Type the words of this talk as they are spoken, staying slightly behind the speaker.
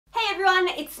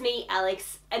it's me,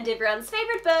 Alex, and everyone's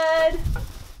favourite bird,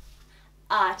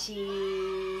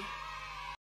 Archie.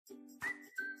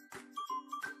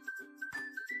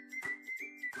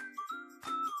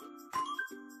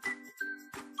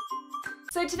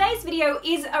 So today's video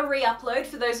is a re-upload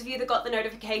for those of you that got the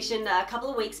notification a couple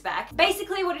of weeks back.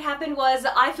 Basically what had happened was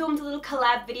I filmed a little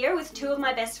collab video with two of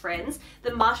my best friends,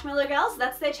 the Marshmallow Gals,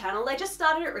 that's their channel, they just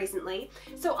started it recently.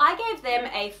 So I gave them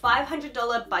a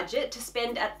 $500 budget to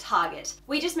spend at Target.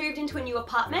 We just moved into a new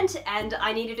apartment and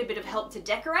I needed a bit of help to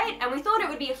decorate, and we thought it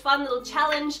would be a fun little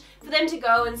challenge for them to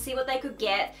go and see what they could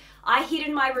get. I hid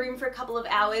in my room for a couple of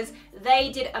hours,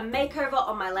 they did a makeover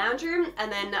on my lounge room,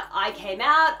 and then I came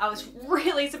out. I was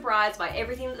really surprised by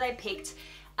everything that they picked.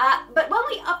 But when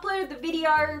we uploaded the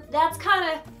video, that's kind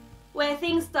of where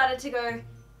things started to go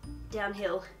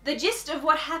downhill. The gist of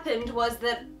what happened was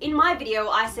that in my video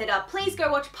I said, please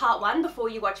go watch part 1 before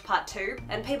you watch part 2,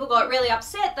 and people got really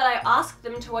upset that I asked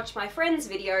them to watch my friend's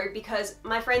video because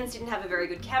my friends didn't have a very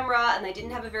good camera and they didn't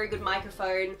have a very good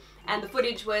microphone, and the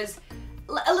footage was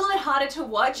a little bit harder to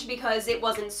watch because it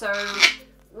wasn't so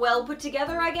well put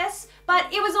together, I guess, but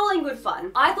it was all in good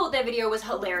fun. I thought their video was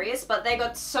hilarious, but they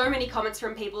got so many comments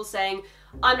from people saying,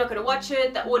 I'm not gonna watch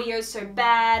it, the audio's so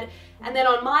bad. And then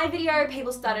on my video,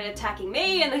 people started attacking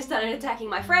me and they started attacking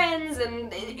my friends,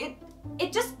 and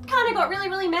it just kind of got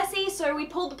really messy, so we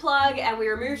pulled the plug and we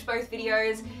removed both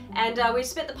videos, and we've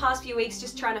spent the past few weeks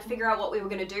just trying to figure out what we were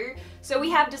going to do. So we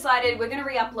have decided we're going to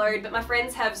re-upload, but my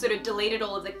friends have sort of deleted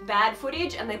all of the bad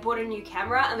footage and they bought a new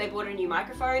camera and they bought a new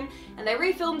microphone and they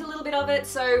refilmed a little bit of it,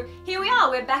 so here we are,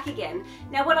 we're back again.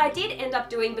 Now what I did end up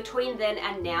doing between then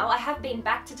and now, I have been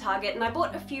back to Target and I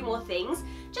bought a few more things,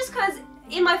 just because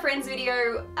in my friend's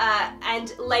video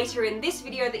and later in this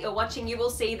video that you're watching, you will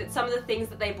see that some of the things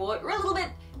that they bought were a little bit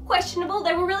questionable.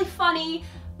 They were really funny,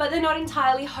 but they're not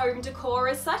entirely home decor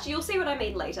as such. You'll see what I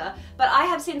mean later. But I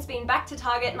have since been back to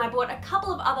Target and I bought a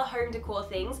couple of other home decor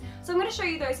things. So I'm going to show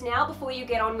you those now before you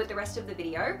get on with the rest of the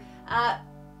video.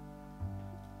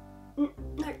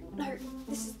 No,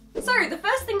 this is... So, the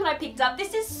first thing that I picked up,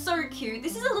 this is so cute.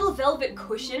 This is a little velvet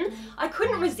cushion. I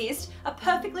couldn't resist. A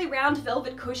perfectly round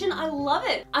velvet cushion. I love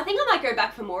it. I think I might go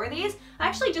back for more of these. I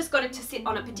actually just got it to sit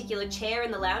on a particular chair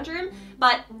in the lounge room,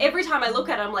 but every time I look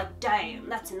at it, I'm like, damn,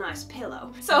 that's a nice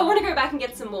pillow. So I want to go back and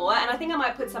get some more, and I think I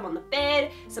might put some on the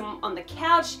bed, some on the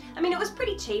couch. I mean, it was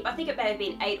pretty cheap. I think it may have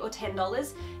been $8 or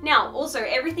 $10. Now, also,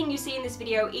 everything you see in this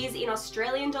video is in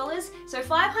Australian dollars. So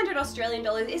 500 Australian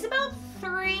dollars is about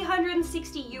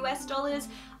 360 US dollars.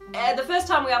 The first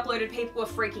time we uploaded, people were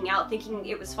freaking out thinking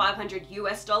it was 500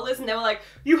 US dollars, and they were like,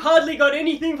 you hardly got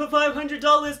anything for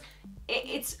 $500.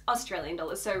 It's Australian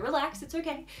dollars, so relax, it's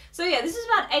okay. So yeah, this is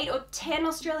about 8 or 10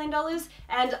 Australian dollars,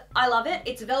 and I love it.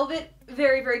 It's velvet,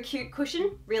 very cute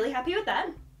cushion. Really happy with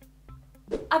that.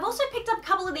 I've also picked up a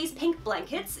couple of these pink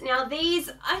blankets. Now these,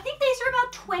 I think these are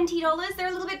about $20. They're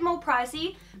a little bit more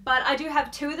pricey, but I do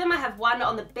have two of them. I have one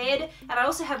on the bed, and I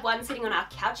also have one sitting on our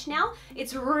couch now.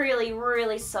 It's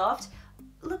really soft.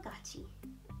 Look, Archie.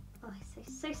 Oh,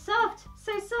 so soft,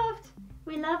 so soft.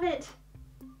 We love it.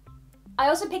 I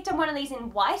also picked up one of these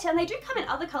in white, and they do come in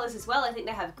other colors as well. I think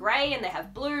they have gray and they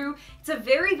have blue. It's a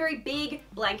very big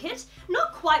blanket.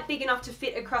 Not quite big enough to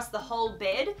fit across the whole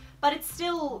bed, but it's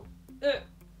still...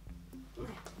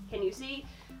 Can you see?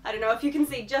 I don't know if you can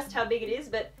see just how big it is,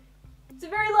 but it's a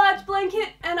very large blanket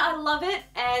and I love it,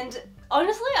 and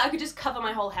honestly I could just cover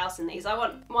my whole house in these. I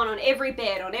want one on every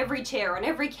bed, on every chair, on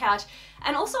every couch,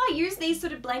 and also I use these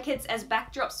sort of blankets as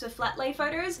backdrops for flat lay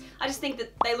photos. I just think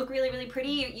that they look really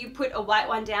pretty. You put a white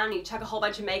one down, you chuck a whole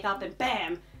bunch of makeup and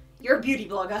bam! You're a beauty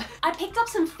blogger. I picked up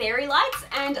some fairy lights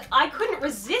and I couldn't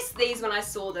resist these when I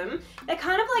saw them. They're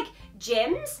kind of like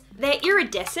gems. They're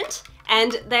iridescent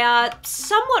and they are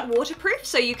somewhat waterproof,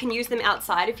 so you can use them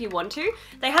outside if you want to.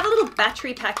 They have a little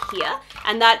battery pack here,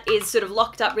 and that is sort of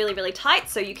locked up really tight,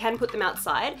 so you can put them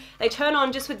outside. They turn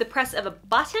on just with the press of a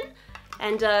button,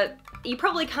 and you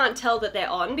probably can't tell that they're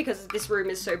on because this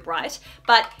room is so bright,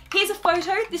 but here's a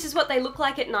photo. This is what they look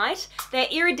like at night. They're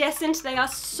iridescent. They are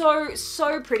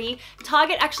so pretty.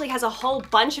 Target actually has a whole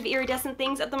bunch of iridescent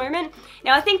things at the moment.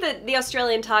 Now I think that the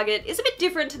Australian Target is a bit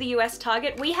different to the US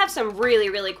Target. We have some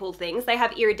really cool things. They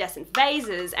have iridescent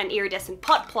vases and iridescent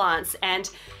pot plants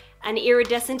and an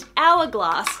iridescent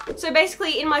hourglass. So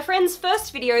basically in my friend's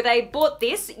first video, they bought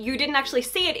this. You didn't actually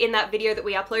see it in that video that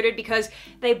we uploaded because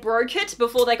they broke it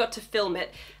before they got to film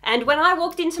it. And when I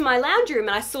walked into my lounge room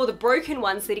and I saw the broken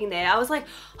one sitting there, I was like,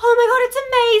 oh my god,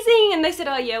 it's amazing! And they said,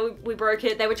 oh yeah, we broke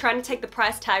it. They were trying to take the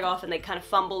price tag off and they kind of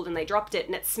fumbled and they dropped it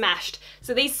and it smashed.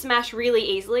 So these smash really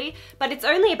easily, but it's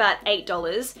only about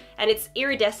 $8 and it's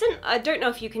iridescent. I don't know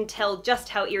if you can tell just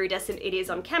how iridescent it is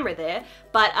on camera there,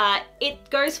 but it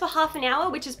goes for half an hour,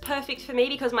 which is perfect for me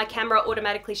because my camera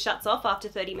automatically shuts off after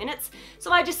 30 minutes.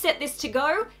 So I just set this to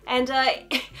go and I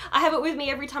have it with me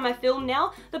every time I film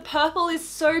now. The purple is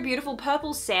so beautiful,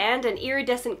 purple sand and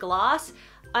iridescent glass.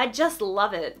 I just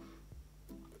love it.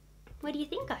 What do you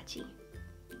think, Archie?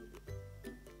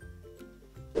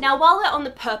 Now, while we're on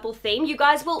the purple theme, you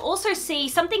guys will also see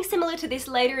something similar to this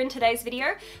later in today's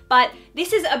video, but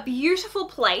this is a beautiful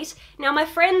plate. Now, my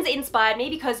friends inspired me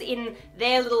because in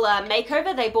their little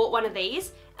makeover, they bought one of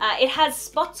these. It has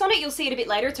spots on it, you'll see it a bit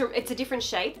later, it's a different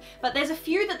shape, but there's a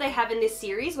few that they have in this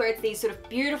series where it's these sort of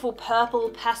beautiful purple,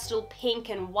 pastel, pink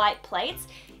and white plates.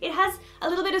 It has a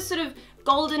little bit of sort of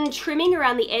golden trimming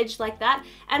around the edge like that,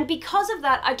 and because of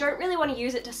that I don't really want to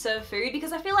use it to serve food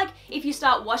because I feel like if you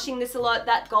start washing this a lot,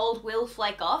 that gold will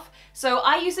flake off. So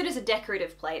I use it as a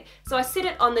decorative plate. So I sit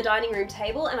it on the dining room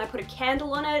table and I put a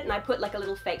candle on it and I put like a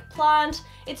little fake plant.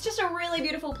 It's just a really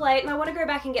beautiful plate and I want to go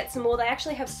back and get some more. They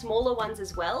actually have smaller ones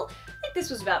as well. I think this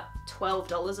was about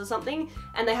 $12 or something,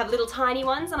 and they have little tiny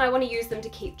ones and I want to use them to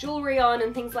keep jewelry on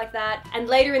and things like that. And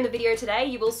later in the video today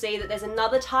you will see that there's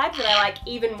another type that I like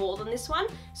even more than this one,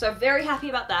 so very happy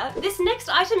about that. This next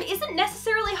item isn't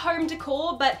necessarily home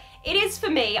decor, but it is for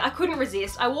me. I couldn't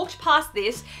resist. I walked past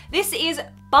this. This is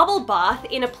bubble bath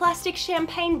in a plastic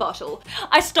champagne bottle.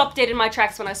 I stopped dead in my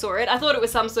tracks when I saw it. I thought it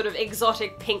was some sort of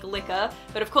exotic pink liquor,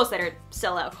 but of course they don't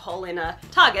sell alcohol in a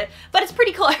Target, but it's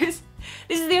pretty close.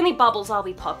 This is the only bubbles I'll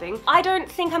be popping. I don't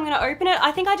think I'm gonna open it.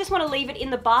 I think I just wanna leave it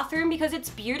in the bathroom because it's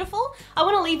beautiful. I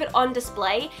wanna leave it on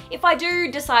display. If I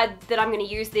do decide that I'm gonna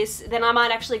use this, then I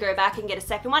might actually go back and get a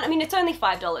second one. I mean, it's only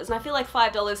 $5 and I feel like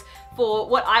 $5 for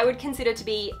what I would consider to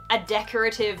be a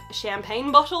decorative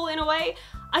champagne bottle in a way.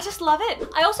 I just love it.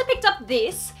 I also picked up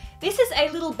this. This is a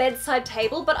little bedside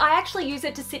table, but I actually use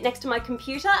it to sit next to my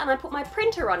computer and I put my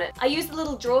printer on it. I use the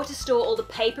little drawer to store all the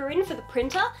paper in for the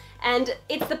printer, and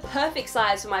it's the perfect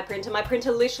size for my printer. My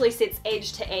printer literally sits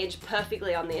edge to edge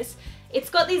perfectly on this.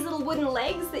 It's got these little wooden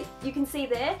legs that you can see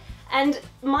there, and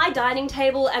my dining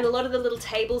table and a lot of the little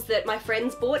tables that my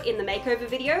friends bought in the makeover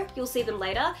video, you'll see them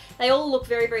later, they all look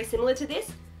very, very similar to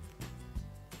this.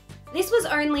 This was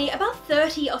only about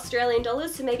 30 Australian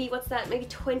dollars, so maybe, what's that, maybe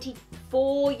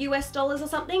 24 US dollars or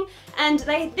something. And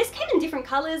this came in different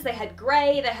colors. They had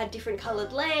gray, they had different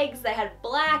colored legs, they had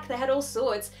black, they had all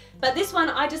sorts. But this one,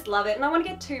 I just love it, and I want to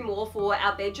get two more for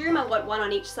our bedroom. I want one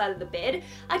on each side of the bed.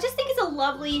 I just think it's a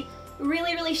lovely,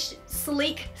 really, really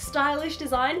sleek, stylish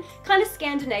design, kind of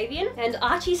Scandinavian. And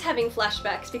Archie's having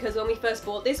flashbacks because when we first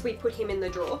bought this, we put him in the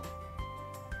drawer.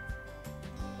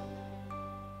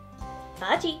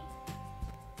 Archie.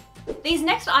 These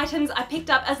next items I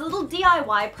picked up as a little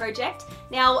DIY project.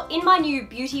 Now, in my new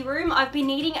beauty room, I've been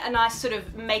needing a nice sort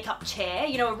of makeup chair,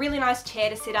 you know, a really nice chair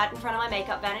to sit at in front of my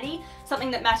makeup vanity, something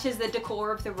that matches the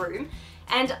decor of the room.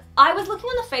 And I was looking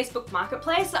on the Facebook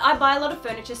Marketplace. I buy a lot of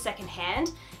furniture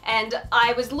secondhand, and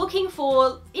I was looking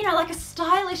for, you know, like a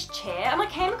stylish chair, and I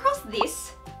came across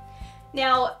this.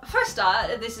 Now, for a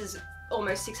start, this is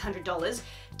almost $600,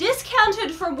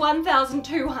 discounted from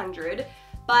 $1,200.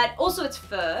 But also it's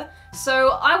fur,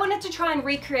 so I wanted to try and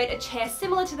recreate a chair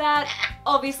similar to that,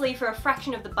 obviously for a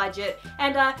fraction of the budget,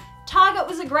 and Target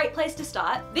was a great place to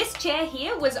start. This chair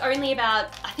here was only about,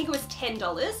 I think it was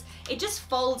 $10. It just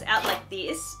folds out like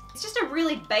this. It's just a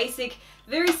really basic,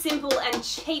 very simple and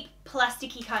cheap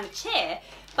plasticky kind of chair,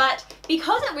 but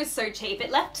because it was so cheap, it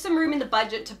left some room in the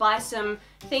budget to buy some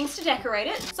things to decorate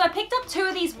it. So I picked up two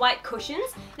of these white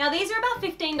cushions. Now these are about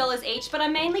 $15 each, but I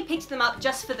mainly picked them up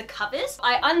just for the covers.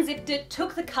 I unzipped it,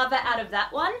 took the cover out of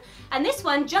that one, and this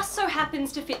one just so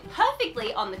happens to fit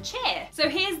perfectly on the chair. So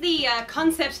here's the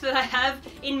concept that I have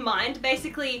in mind.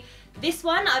 Basically, this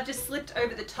one I've just slipped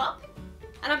over the top,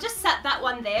 and I've just sat that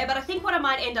one there, but I think what I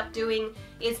might end up doing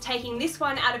is taking this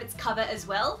one out of its cover as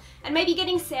well, and maybe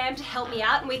getting Sam to help me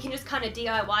out, and we can just kind of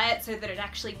DIY it so that it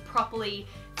actually properly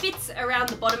fits around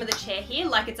the bottom of the chair here,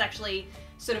 like it's actually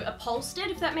sort of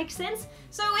upholstered, if that makes sense.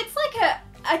 So it's like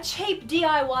a cheap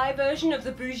DIY version of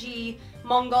the bougie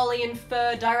Mongolian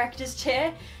fur director's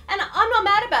chair, and I'm not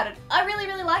mad about it. I really,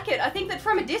 really like it. I think that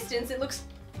from a distance it looks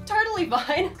totally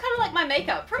fine. It's kind of like my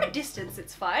makeup. From a distance,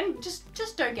 it's fine.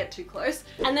 Just don't get too close.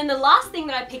 And then the last thing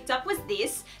that I picked up was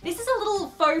this. This is a little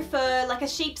faux fur, like a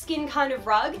sheepskin kind of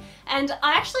rug. And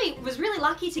I actually was really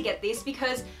lucky to get this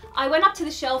because I went up to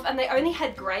the shelf and they only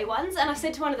had grey ones. And I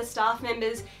said to one of the staff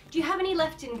members, do you have any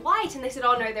left in white? And they said,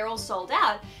 oh no, they're all sold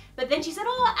out. But then she said,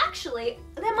 oh, actually,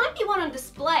 there might be one on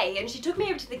display. And she took me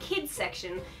over to the kids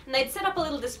section and they'd set up a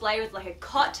little display with like a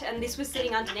cot and this was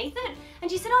sitting underneath it. And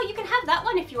she said, oh, you can have that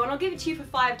one if you want. I'll give it to you for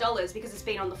 $5 because it's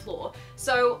been on the floor.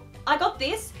 So I got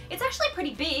this. It's actually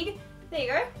pretty big. There you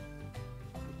go.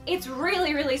 It's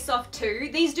really, really soft too.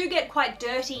 These do get quite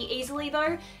dirty easily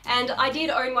though. And I did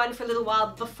own one for a little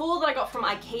while before that I got from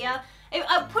IKEA.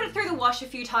 I put it through the wash a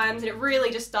few times and it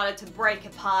really just started to break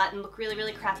apart and look really,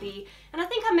 really crappy. And I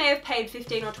think I may have paid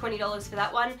 $15 or $20 for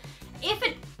that one. If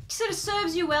it sort of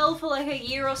serves you well for like a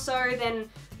year or so, then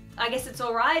I guess it's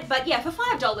alright. But yeah, for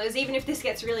 $5, even if this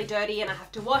gets really dirty and I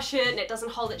have to wash it and it doesn't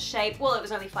hold its shape, well, it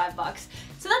was only $5.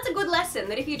 So that's a good lesson,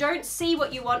 that if you don't see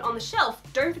what you want on the shelf,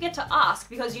 don't forget to ask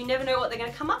because you never know what they're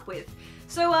going to come up with.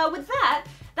 So with that,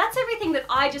 that's everything that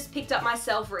I just picked up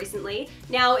myself recently.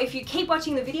 Now, if you keep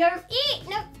watching the video,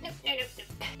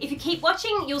 if you keep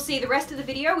watching, you'll see the rest of the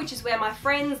video, which is where my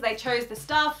friends, they chose the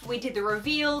stuff, we did the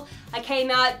reveal, I came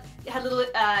out, had a little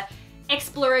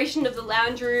exploration of the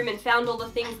lounge room and found all the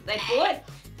things that they bought.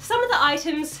 Some of the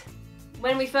items,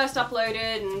 when we first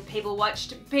uploaded and people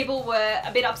watched, people were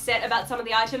a bit upset about some of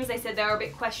the items. They said they were a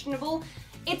bit questionable.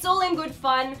 It's all in good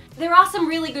fun. There are some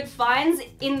really good finds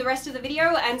in the rest of the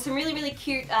video and some really, really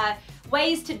cute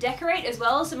ways to decorate as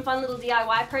well, some fun little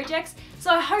DIY projects. So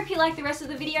I hope you like the rest of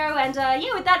the video and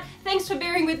yeah, with that, thanks for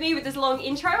bearing with me with this long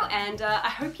intro and I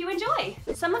hope you enjoy.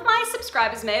 Some of my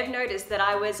subscribers may have noticed that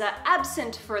I was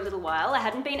absent for a little while. I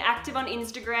hadn't been active on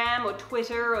Instagram or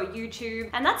Twitter or YouTube,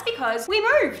 and that's because we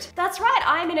moved. That's right,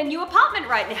 I'm in a new apartment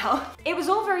right now. It was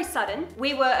all very sudden.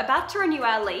 We were about to renew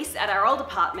our lease at our old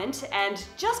apartment and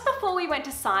just before we went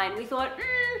to sign, we thought,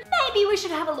 maybe we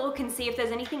should have a look and see if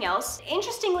there's anything else.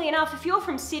 Interestingly enough, if you're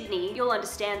from Sydney, you'll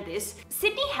understand this.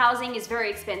 Sydney housing is very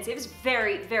expensive. It's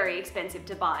very, very expensive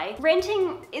to buy.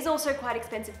 Renting is also quite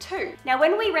expensive too. Now,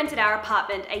 when we rented our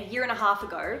apartment a year and a half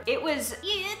ago, it was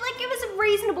a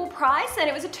reasonable price and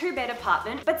it was a 2-bed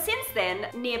apartment. But since then,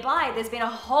 nearby, there's been a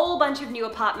whole bunch of new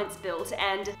apartments built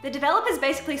and the developers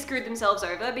basically screwed themselves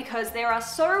over because there are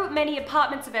so many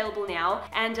apartments available now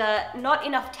and not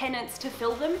enough tenants to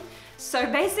fill them.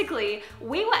 So basically,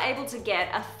 we were able to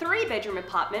get a 3-bedroom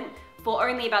apartment for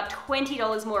only about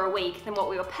 $20 more a week than what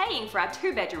we were paying for our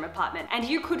 2-bedroom apartment. And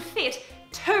you could fit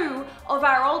 2 of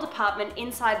our old apartment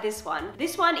inside this one.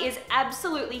 This one is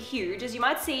absolutely huge. As you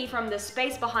might see from the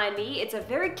space behind me, it's a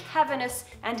very cavernous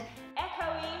and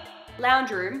echoey lounge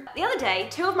room. The other day,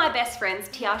 2 of my best friends,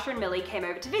 Tiasha and Millie, came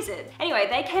over to visit. Anyway,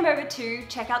 they came over to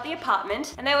check out the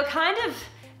apartment and they were kind of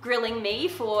grilling me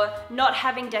for not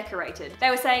having decorated.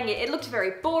 They were saying it looked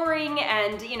very boring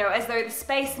and, you know, as though the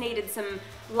space needed some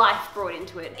life brought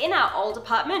into it. In our old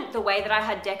apartment, the way that I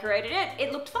had decorated it,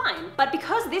 it looked fine. But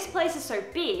because this place is so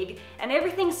big and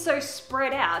everything's so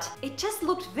spread out, it just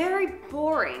looked very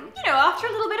boring. You know, after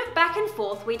a little bit of back and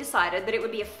forth, we decided that it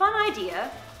would be a fun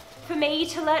idea for me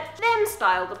to let them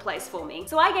style the place for me.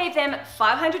 So I gave them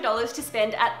 $500 to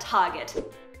spend at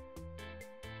Target.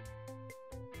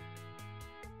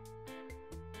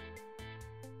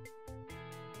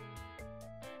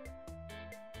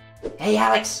 Hey,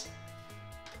 Alex!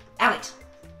 Alex!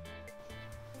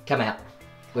 Come out.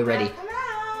 We're ready. Come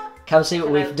out! Come see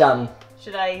what we've done.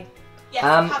 Should I?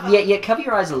 Yes, yeah, cover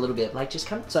your eyes a little bit. Like, just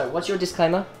come. So, what's your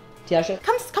disclaimer, Tiasha?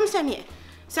 Come stand here.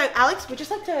 So, Alex, we'd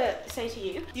just like to say to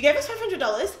you, you gave us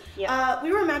 $500. Yep.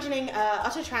 We were imagining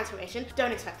utter transformation.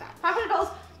 Don't expect that.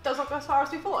 $500 doesn't go as far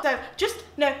as we thought. So, just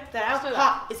know that our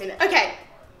heart is in it. Okay,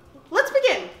 let's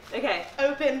begin. Okay.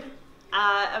 Open.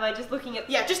 Am I just looking at?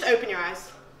 Yeah, just open your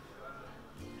eyes.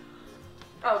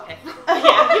 Oh, okay.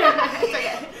 Yeah, it's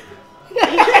okay.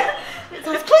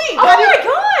 It's clean. Oh my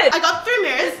god! I got 3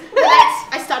 mirrors.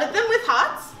 I started them with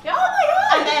hearts. Oh my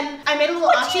god! And then I made a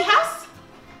little Archie house.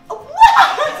 Oh,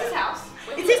 wow! It's his house.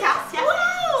 It's his house, yeah.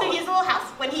 Wow! So he has a little house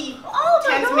when he my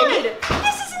turns god! mini.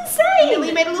 This is insane!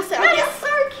 Millie made a little set. That is so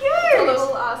cute! A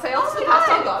little seance Oh to my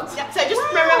Pastel god. Gods. Yep, so just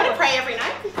Wow. remember to pray every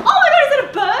night. Oh my god, is that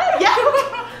a bird? Yeah.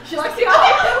 She likes the Okay,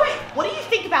 art. wait. What do you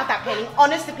think about that painting?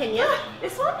 Honest opinion.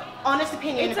 This one? Honest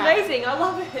opinion. It's about amazing, I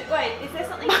love it. Wait, is there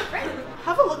something different?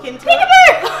 Have a look into it.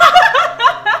 Peekaboo!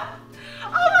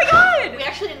 Oh my god! We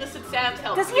actually enlisted Sam's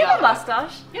help. Does he have a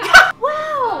mustache? Yeah.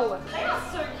 Wow! They are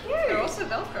so They're cute. also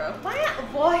Velcro. Wow!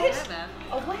 What? Yeah, man.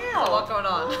 Oh There's a lot wow! going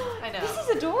on. I know. This is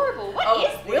adorable. What is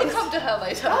this? We'll come to her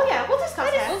later. Oh yeah, we'll discuss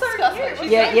That that. is so discuss cute. it.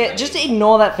 She's Yeah, so yeah, pretty. just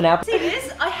ignore that for now. See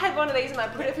this? I had one of these and I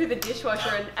put it through the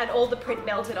dishwasher and all the print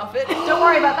melted off it. Don't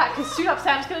worry about that because soon up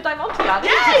Sam's gonna dive onto you. Yeah,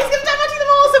 he's gonna dive onto them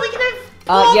all so we can have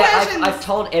four Yeah, versions. I've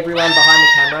told everyone behind the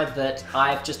camera that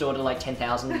I've just ordered like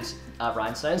 10,000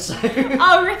 rhinestones. So.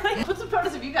 Oh really? Put some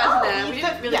photos of you guys in there. We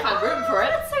didn't really find room for it.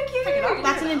 That's so cute. Pick it up.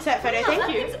 That's an insert photo, thank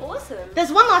you. That's awesome.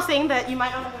 There's one last thing that you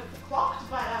might not have clocked,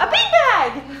 but A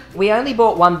beanbag! We only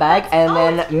bought one bag, and Oh,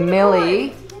 then it's beautiful.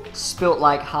 Millie spilt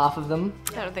like half of them.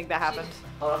 I don't think that happened.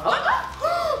 Millie!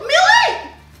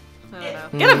 I don't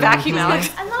know. Get a vacuum, Alex.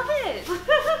 I love it.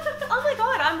 Oh my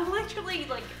god, I'm literally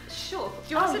like shook.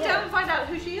 Do you want to sit down and find out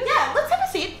who she is? Yeah, let's have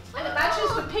a seat. And it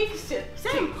matches the pink sit.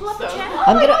 Sam, pull up the So- chair.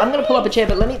 I'm gonna pull up a chair,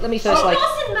 but let me first like.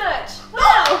 Dawson merch.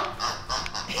 Wow.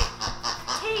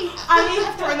 Tea. I mean,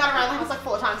 have thrown that around the house like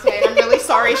 4 times today, and I'm really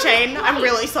sorry, Shane. I'm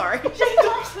really sorry. Just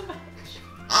Dawson merch.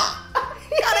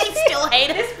 God, I still hate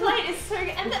it. This plate is so good.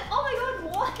 And then, oh my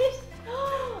god, what?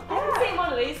 I haven't seen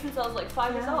one of these since I was like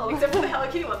 5 years old. Except for the Hello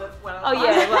Kitty one that went on. Oh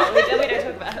yeah, well, we don't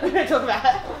talk about We it. don't talk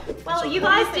about it. Well, you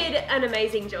guys did an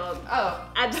amazing job. Oh.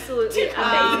 Absolutely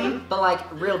amazing. But like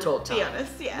real talk To time. be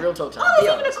honest, yeah. Real talk time. Oh, Be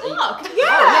there's even a honest. Are you- clock. Yeah.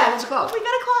 Oh yeah, there's a clock. We got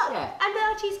a clock. Yeah. And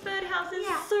Archie's birdhouse is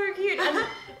Yeah. so cute. And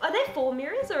are there 4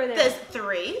 mirrors or are there? There's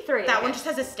 3. Three, That okay. one just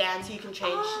has a stand so you can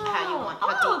change how you want,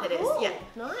 how deep it is. cool. Yeah.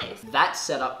 Nice. That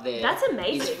setup there. That's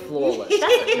amazing. Is flawless. That's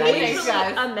That literally is-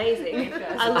 guys. amazing. Thanks,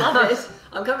 guys. I love it.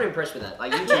 I'm kind of impressed with that.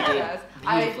 Like you two Yeah. did Guys,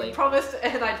 beautifully. I promised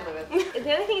and I delivered.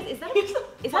 The only thing is that a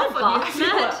Fun bath you.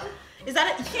 mat? Is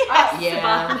that it? Yeah.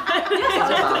 Yeah. It's It's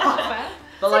a bath. Man.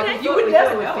 But like okay. we You thought- would we never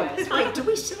thought we'd know figure- Wait, did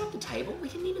we set up the table? We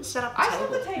didn't even set up the I table.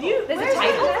 saw the table. There's Where's a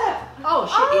table? it? Oh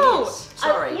shit, Oh, idiots.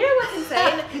 Sorry. you know what's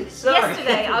insane? Sorry.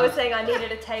 Yesterday I was saying I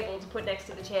needed a table to put next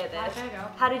to the chair there. There you go.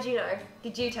 How did you know?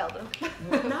 Did you tell them?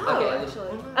 No. Okay,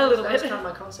 actually. A little That was bit. kind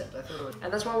of my concept. I thought it would.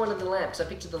 And that's why I wanted the lamp, because I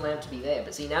pictured the lamp to be there.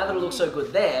 But see, now that it looks so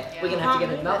good there, we're going to have to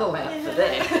get another lamp for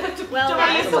there. Well, Don't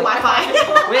guys, use the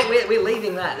Wi-Fi. we're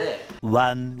leaving that there.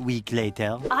 1 week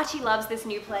later. Archie loves this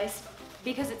new place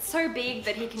because it's so big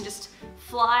that he can just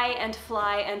fly and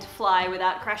fly and fly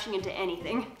without crashing into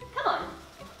anything. Come on.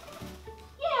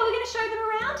 Yeah, we're gonna show them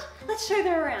around. Let's show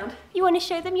them around. You wanna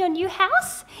show them your new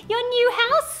house? Your new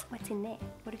house? What's in there?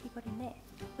 What have you got in there?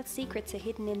 What secrets are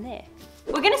hidden in there?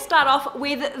 We're gonna start off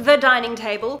with the dining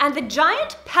table and the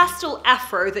giant pastel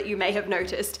afro that you may have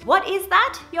noticed. What is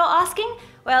that, you're asking?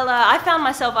 Well, I found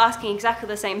myself asking exactly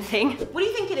the same thing. What do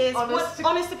you think it is?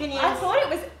 Honest opinions? I thought it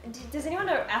was, does anyone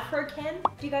know Afro Ken?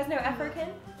 Do you guys know Afro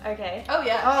Ken? Okay. Oh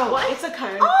yeah. Oh, What? it's a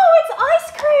cone. Oh, it's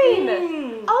ice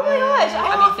cream! Oh my gosh.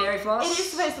 I mean, fairy floss. It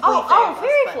is supposed to be Oh, fairy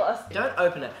fairy floss, floss. Don't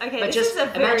open it. Okay, but this just is a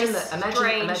very imagine that. Imagine,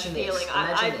 strange imagine this. feeling.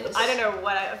 Imagine this. I don't know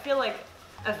what I feel like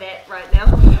a vet right now.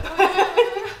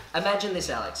 Imagine this,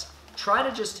 Alex. Try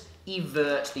to just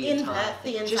evert the Invert entire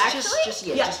the thing. entire-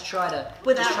 Just try to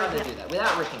Without just try to ripping do that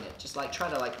without ripping it. Just like try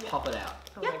to like pop it out.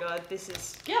 Oh my god, this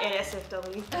is Yep.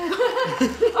 NSFW.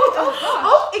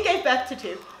 Oh, it gave birth to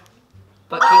 2.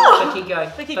 But keep going.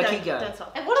 But keep But going. keep going. Don't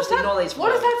stop. And what Just is ignore that? these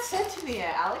What is words. that scent in the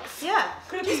air, Alex? Yeah.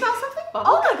 Could it Do you be smell something?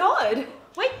 bubble? Oh my god.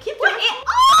 Wait, keep going.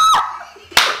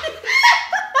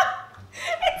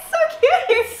 It's so cute.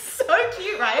 It's so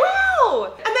cute, right?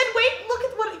 Wow. And then wait, look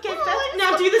at what it gave birth. it's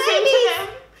Now got do the same to babies. them.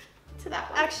 To that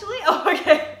one. Actually, oh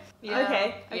okay. Yeah.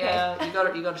 Okay. Yeah, you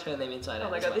got to turn them inside out.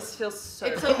 Oh my as god, well. this feels so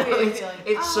It's so weird It's, feeling.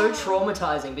 it's so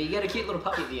traumatizing, but you get a cute little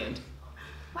puppy at the end.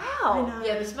 Wow. know.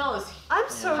 Yeah, the smell is I'm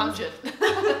so pungent.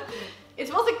 It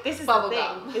smells like This is bubble the thing,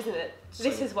 gum. isn't it?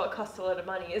 This is what costs a lot of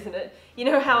money, isn't it? You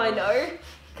know how I know?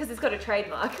 Because it's got a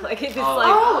trademark. Like it's Oh. like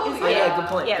Oh, is Oh it? yeah, good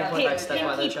point. yeah, good point. That's why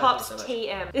they're Pinky charging Pops so much.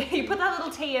 TM. You put that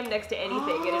little TM next to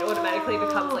anything and it automatically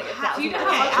becomes like Do you $1,000. know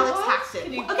Okay, how much it Alex was? hacked it.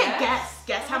 Can you Okay, guess?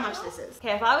 guess how much this is.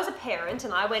 Okay, if I was a parent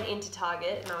and I went into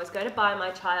Target and I was going to buy my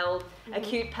child a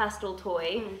cute pastel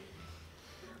toy,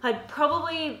 I'd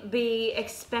probably be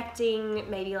expecting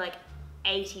maybe like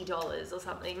 $80 or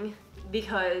something,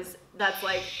 because that's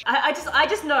like I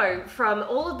just know from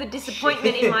all of the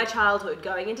disappointment in my childhood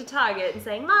going into Target and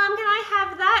saying, "Mom, can I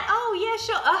have that?" "Oh yeah,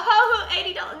 sure." "Oh,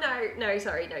 $80." No,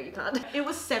 sorry, no, you can't. It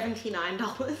was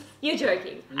 $79. You're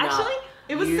joking. Nah. Actually,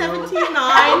 It was You-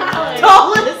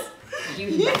 $79.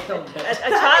 You nailed a it.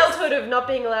 childhood of not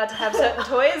being allowed to have certain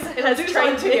toys has do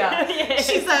trained something me. to ya. Yeah.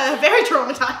 She's very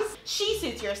traumatized. She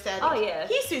suits your aesthetic. Oh, yeah.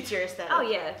 He suits your aesthetic. Oh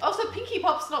yeah. Also, Pinky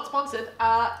Pop's not sponsored.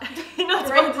 Not Great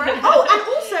sponsored. brand. Oh, and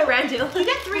also, Brand deal. you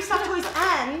get 3 stuffed toys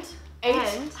and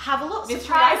And have a look.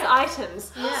 Surprise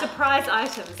items. Yeah. Surprise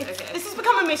items. Okay. This has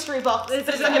become a mystery box. This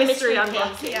but is it's like a mystery pick.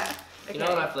 unboxing. Yeah. You know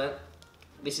what I've learnt?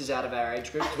 This is out of our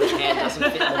age group. My hand doesn't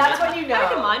fit. That's when you know. I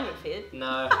reckon mine would fit.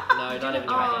 No, not even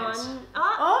your hands.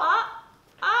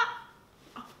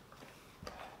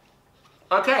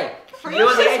 Okay, you're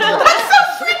on the age group. That's so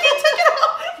freaky, take it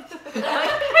off! No,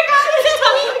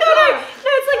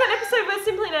 it's like that episode where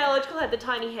Simply Nailogical had the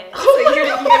tiny hair. So you're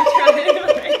gonna try it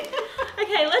anyway.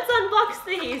 Okay, let's unbox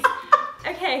these.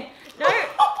 Okay, no.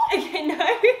 Okay,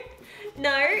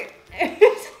 no.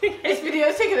 This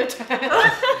video's taking a turn.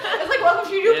 It's like welcome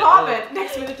to your new apartment.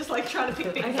 Next minute, just like trying to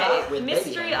pick things up. Okay,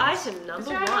 mystery item number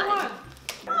Mystery item one. one.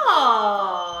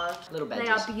 Oh, Little badges.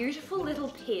 they are beautiful little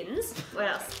pins. What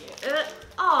else?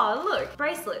 Oh, look,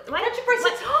 bracelet. Wait, Friendship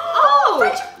bracelets. Oh!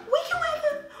 Friendship. We can wear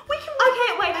them. We can.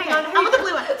 Okay, wait, hang on. I want the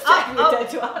blue one. Dead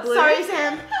to us. Sorry,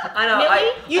 Sam. I know.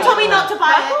 Millie? You told me not to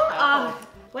buy Purple? it. Oh,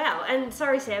 wow. And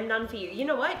sorry, Sam, none for you. You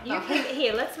know what? You keep it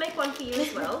here. Let's make one for you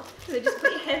as well. So just put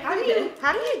your hand How do through you?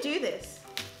 How do you do this?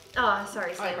 Oh,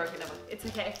 sorry, Oh, I Sam. broke it. It's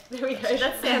okay. There we go.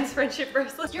 That's Sam's friendship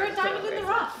bracelet. You're a diamond in the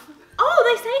rough. Oh,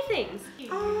 they say things.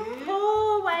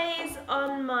 Always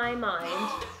on my mind.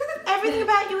 Everything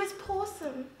about you is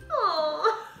awesome.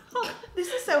 Oh.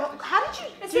 This is so. How did you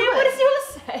do Sam, it? what does yours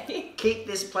say? Keep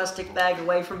this plastic bag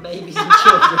away from babies and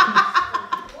children.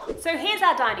 So here's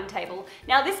our dining table.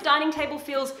 Now this dining table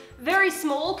feels very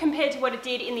small compared to what it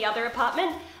did in the other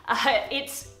apartment.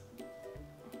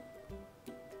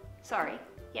 Sorry,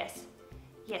 yes.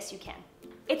 Yes, you can.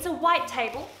 It's a white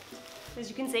table, as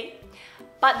you can see.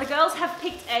 But the girls have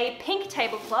picked a pink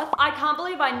tablecloth. I can't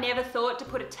believe I never thought to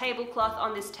put a tablecloth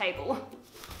on this table.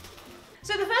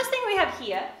 So the first thing we have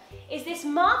here is this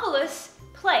marvelous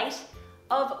plate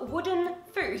of wooden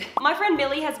food. My friend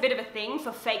Millie has a bit of a thing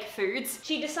for fake foods.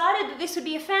 She decided that this would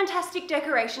be a fantastic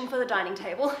decoration for the dining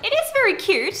table. It is very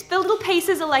cute. The little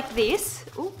pieces are like this.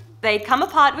 Ooh. They come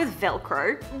apart with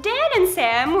Velcro. Dan and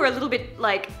Sam were a little bit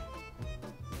like,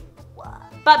 what?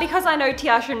 But because I know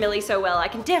Tiasha and Millie so well, I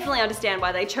can definitely understand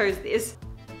why they chose this.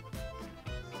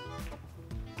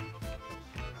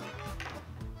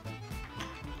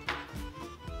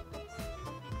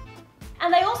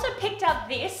 And they also picked up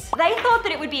this. They thought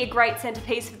that it would be a great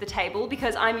centerpiece for the table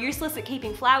because I'm useless at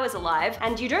keeping flowers alive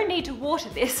and you don't need to water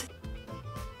this.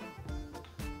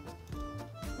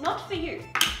 Not for you.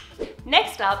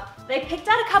 Next up, they picked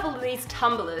out a couple of these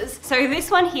tumblers. So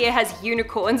this one here has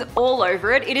unicorns all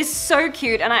over it. It is so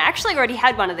cute, and I actually already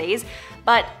had one of these,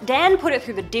 but Dan put it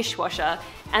through the dishwasher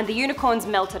and the unicorns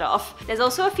melted off. There's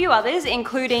also a few others,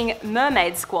 including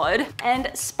Mermaid Squad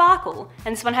and Sparkle,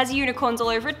 and this one has unicorns all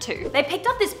over it too. They picked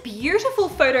up this beautiful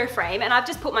photo frame, and I've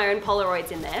just put my own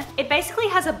Polaroids in there. It basically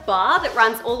has a bar that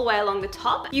runs all the way along the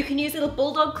top. You can use little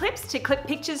bulldog clips to clip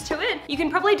pictures to it. You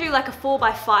can probably do like a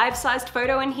 4x5 sized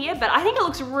photo in here, but I think it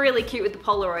looks really cute with the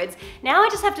Polaroids. Now I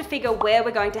just have to figure where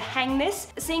we're going to hang this.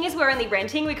 Seeing as we're only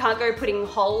renting, we can't go putting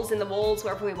holes in the walls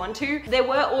wherever we want to. There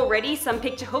were already some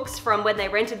picture hooks from when they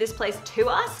rented this place to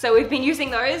us, so we've been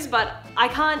using those, but I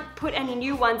can't put any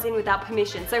new ones in without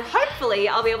permission. So hopefully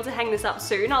I'll be able to hang this up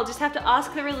soon. I'll just have to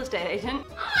ask the real estate agent.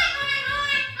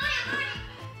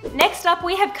 Next up,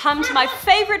 we have come to my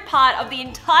favorite part of the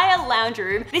entire lounge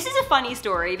room. This is a funny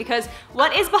story because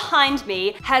what is behind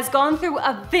me has gone through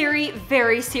a very,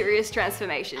 very serious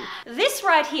transformation. This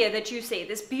right here that you see,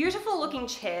 this beautiful looking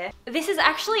chair, this is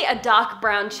actually a dark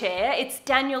brown chair. It's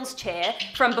Daniel's chair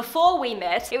from before we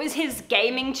met. It was his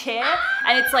gaming chair,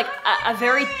 and it's like a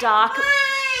very dark...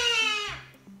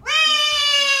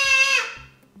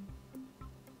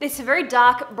 It's a very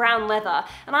dark brown leather,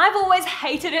 and I've always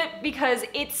hated it because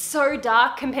it's so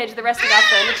dark compared to the rest of our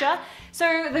furniture.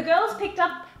 So the girls picked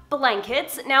up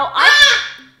blankets. Now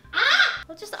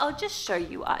I'll just show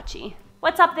you, Archie.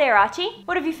 What's up there, Archie?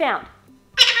 What have you found?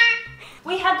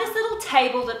 We have this little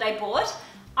table that they bought.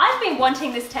 I've been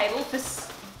wanting this table for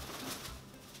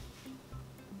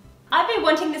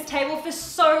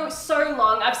so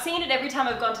long. I've seen it every time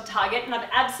I've gone to Target and I've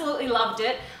absolutely loved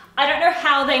it. I don't know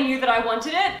how they knew that I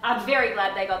wanted it. I'm very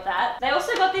glad they got that. They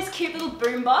also got this cute little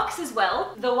boom box as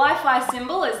well. The Wi-Fi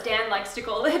symbol, as Dan likes to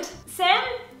call it. Sam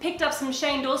picked up some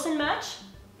Shane Dawson merch.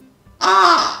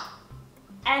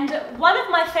 And one of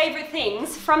my favorite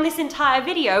things from this entire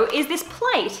video is this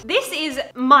plate. This is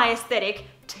my aesthetic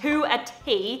to a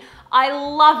T. I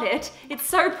love it. It's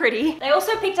so pretty. They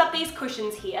also picked up these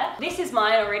cushions here. This is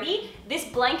mine already. This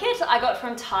blanket I got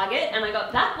from Target, and I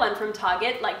got that one from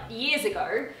Target like years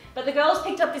ago. But the girls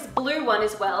picked up this blue one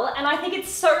as well, and I think it's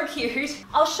so cute.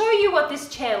 I'll show you what this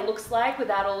chair looks like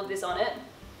without all of this on it.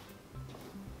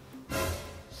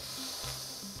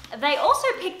 They also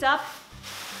picked up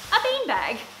a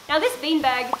beanbag. Now this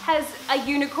beanbag has a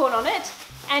unicorn on it,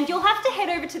 and you'll have to head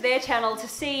over to their channel to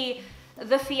see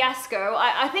the fiasco.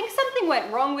 I think something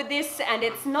went wrong with this and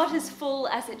it's not as full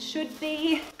as it should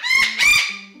be.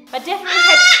 But definitely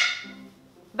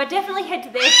head to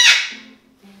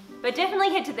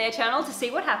their channel to see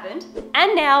what happened.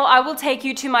 And now I will take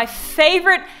you to my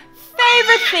favorite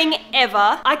thing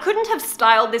ever. I couldn't have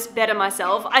styled this better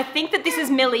myself. I think that this is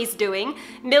Millie's doing.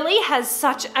 Millie has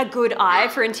such a good eye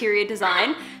for interior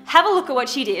design. Have a look at what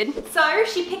she did. So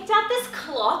she picked out this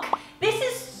clock. This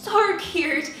is so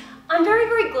cute. I'm very,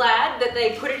 very glad that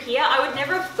they put it here. I would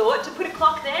never have thought to put a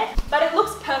clock there, but it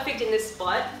looks perfect in this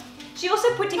spot. She also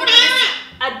put together this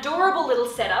adorable little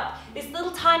setup, this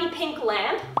little tiny pink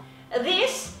lamp,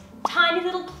 this tiny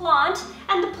little plant,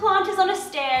 and the plant is on a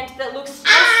stand that looks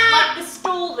just like the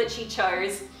stool that she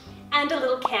chose, and a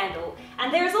little candle.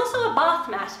 And there is also a bath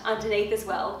mat underneath as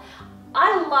well.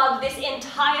 I love this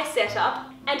entire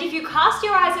setup, and if you cast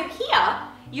your eyes over here,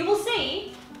 you will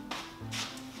see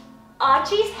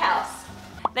Archie's house.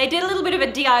 They did a little bit of a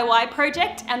DIY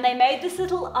project and they made this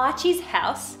little Archie's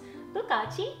house. Look,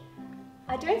 Archie,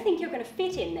 I don't think you're gonna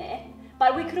fit in there,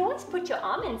 but we could always put your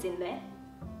almonds in there.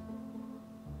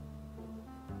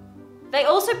 They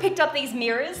also picked up these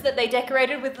mirrors that they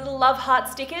decorated with little love heart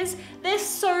stickers. They're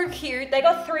so cute. They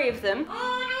got 3 of them.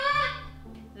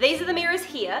 These are the mirrors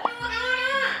here.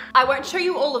 I won't show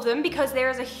you all of them because there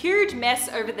is a huge mess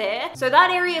over there. So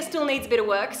that area still needs a bit of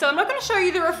work. So I'm not gonna show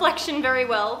you the reflection very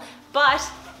well, but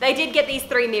they did get these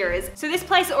 3 mirrors. So this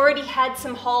place already had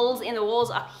some holes in the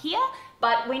walls up here,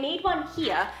 but we need one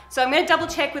here. So I'm gonna double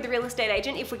check with the real estate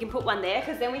agent if we can put one there,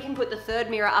 because then we can put the 3rd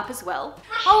mirror up as well.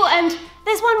 Oh, and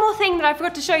there's one more thing that I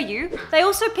forgot to show you. They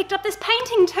also picked up this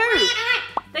painting too.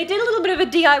 They did a little bit of a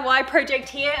DIY project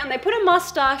here and they put a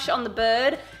mustache on the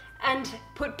bird and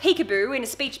put peekaboo in a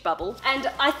speech bubble. And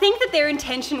I think that their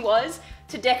intention was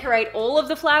to decorate all of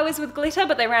the flowers with glitter,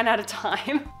 but they ran out of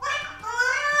time.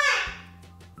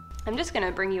 I'm just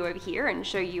gonna bring you over here and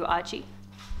show you Archie.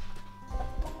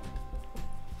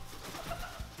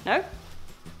 No?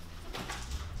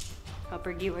 I'll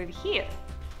bring you over here.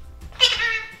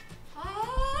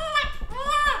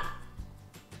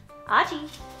 Archie.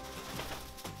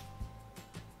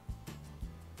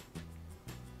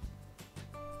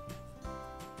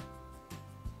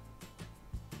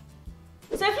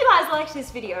 So if you guys liked this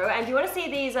video and you want to see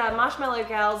these Marshmallow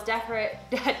Gals decorate.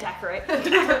 I was gonna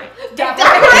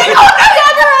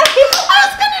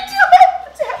do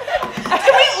it!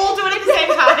 Can we all do it at the same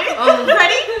time?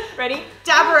 Ready?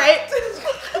 Dabarate.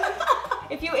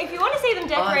 If you want to see them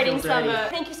decorating some, dirty.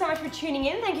 thank you so much for tuning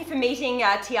in. Thank you for meeting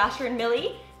Tiasha and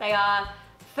Millie. They are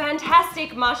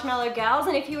fantastic Marshmallow Gals,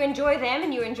 and if you enjoy them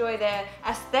and you enjoy their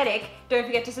aesthetic, don't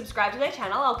forget to subscribe to their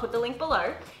channel. I'll put the link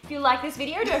below. If you like this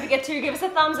video, don't forget to give us a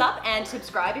thumbs up and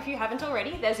subscribe if you haven't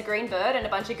already. There's a green bird and a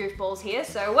bunch of goofballs here,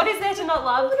 so what is there to not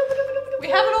love? We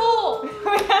have it all. We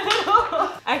have it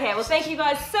all. Okay, well thank you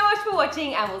guys so much for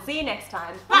watching and we'll see you next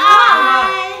time.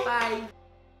 Bye. Bye.